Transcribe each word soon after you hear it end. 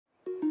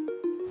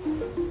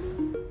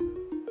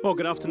Well,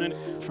 good afternoon.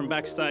 From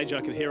backstage,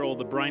 I could hear all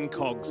the brain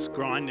cogs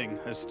grinding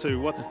as to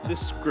what's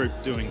this group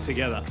doing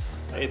together.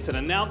 It's an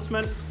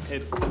announcement,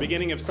 it's the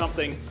beginning of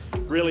something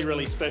really,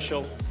 really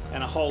special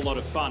and a whole lot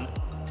of fun.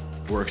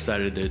 We're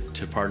excited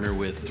to partner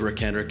with Rick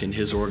Hendrick and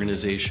his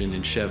organization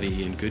and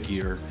Chevy and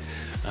Goodyear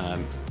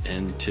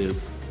and to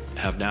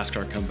have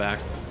NASCAR come back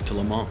to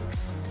Le Mans.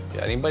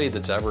 Yeah, anybody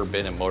that's ever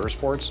been in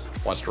motorsports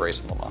wants to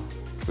race in Le Mans.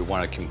 We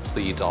want to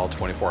complete all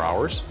 24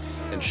 hours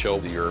and show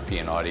the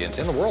European audience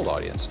and the world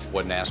audience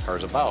what NASCAR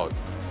is about.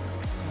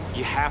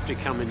 You have to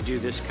come and do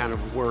this kind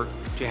of work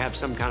to have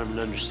some kind of an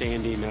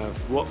understanding of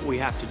what we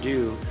have to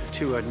do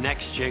to a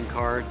next-gen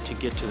car to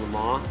get to Le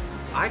Mans.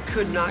 I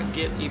could not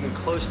get even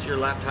close to your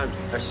lap times.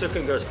 I still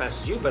couldn't go as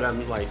fast as you, but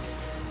I'm like,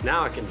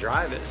 now I can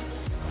drive it.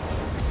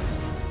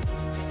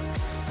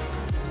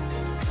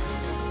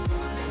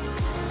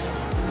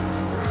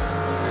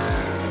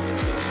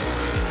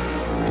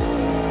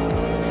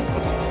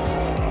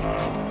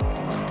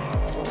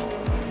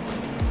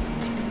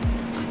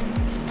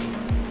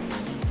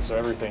 So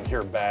everything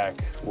here back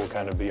will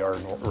kind of be our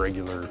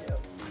regular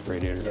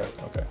radiator.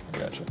 Yep. Okay, I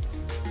gotcha.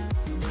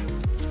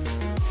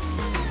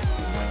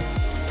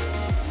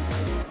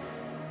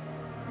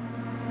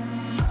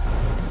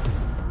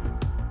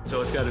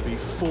 So it's got to be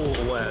full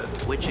wet.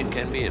 Which it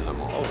can be in Le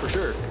Mans. Oh, for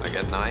sure. Like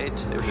at night,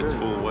 if it's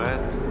full wet,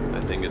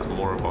 I think it's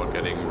more about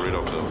getting rid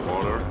of the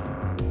water.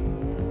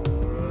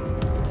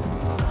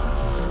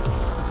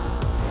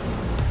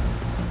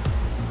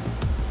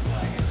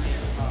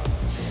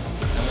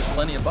 And there's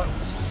plenty of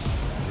buttons.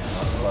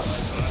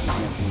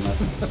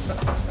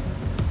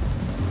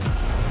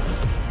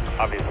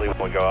 Obviously, when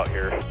we go out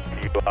here,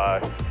 if you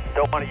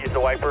don't want to use the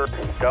wiper,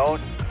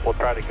 don't. We'll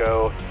try to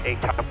go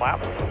 8 time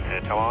laps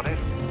and come on in.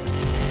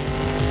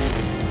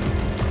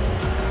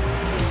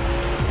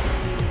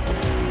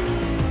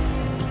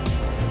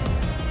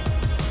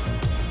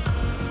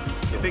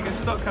 You think of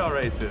stock car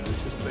racing,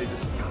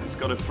 it's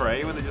got a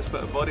frame and they just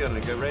put a body on it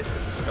and go racing.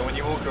 And when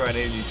you walk around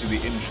here, you see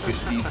the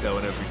intricate detail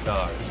in every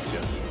car.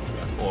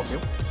 It's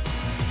awesome.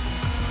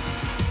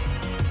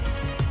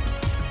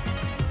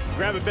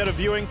 Grab a better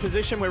viewing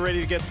position. We're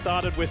ready to get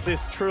started with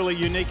this truly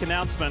unique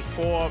announcement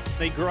for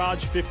the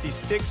Garage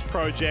 56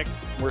 project.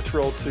 We're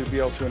thrilled to be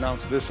able to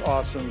announce this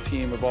awesome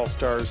team of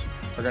all-stars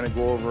are going to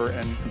go over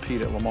and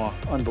compete at Le Mans.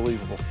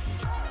 Unbelievable.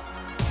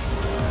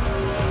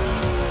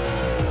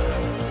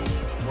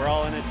 We're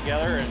all in it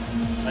together,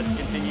 and let's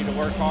continue to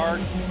work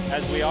hard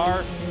as we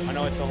are. I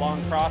know it's a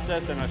long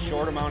process and a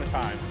short amount of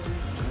time.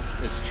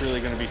 It's truly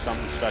going to be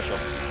something special.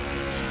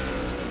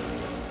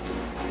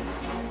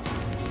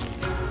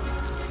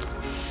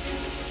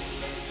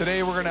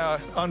 Today we're going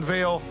to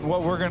unveil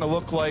what we're going to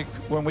look like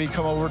when we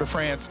come over to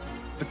France.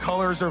 The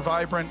colors are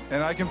vibrant,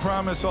 and I can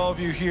promise all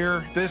of you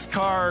here, this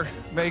car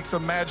makes a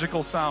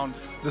magical sound,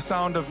 the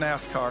sound of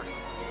NASCAR.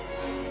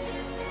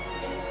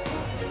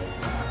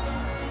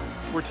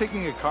 We're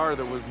taking a car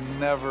that was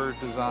never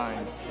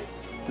designed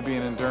to be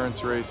an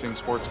endurance racing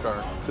sports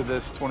car to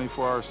this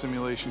 24-hour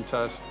simulation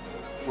test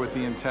with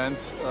the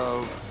intent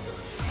of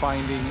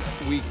finding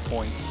weak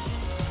points.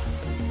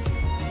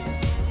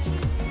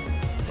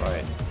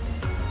 Right.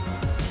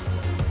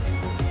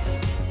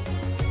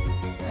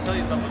 I'll tell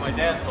you something my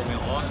dad told me a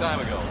long time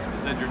ago. He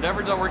said, you're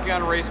never done working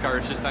on a race car,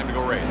 it's just time to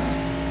go race.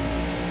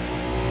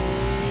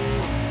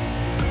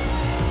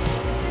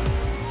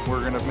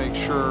 We're going to make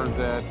sure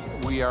that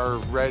we are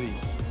ready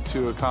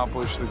to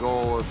accomplish the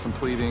goal of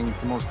completing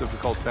the most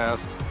difficult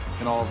task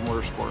in all of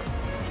motorsport.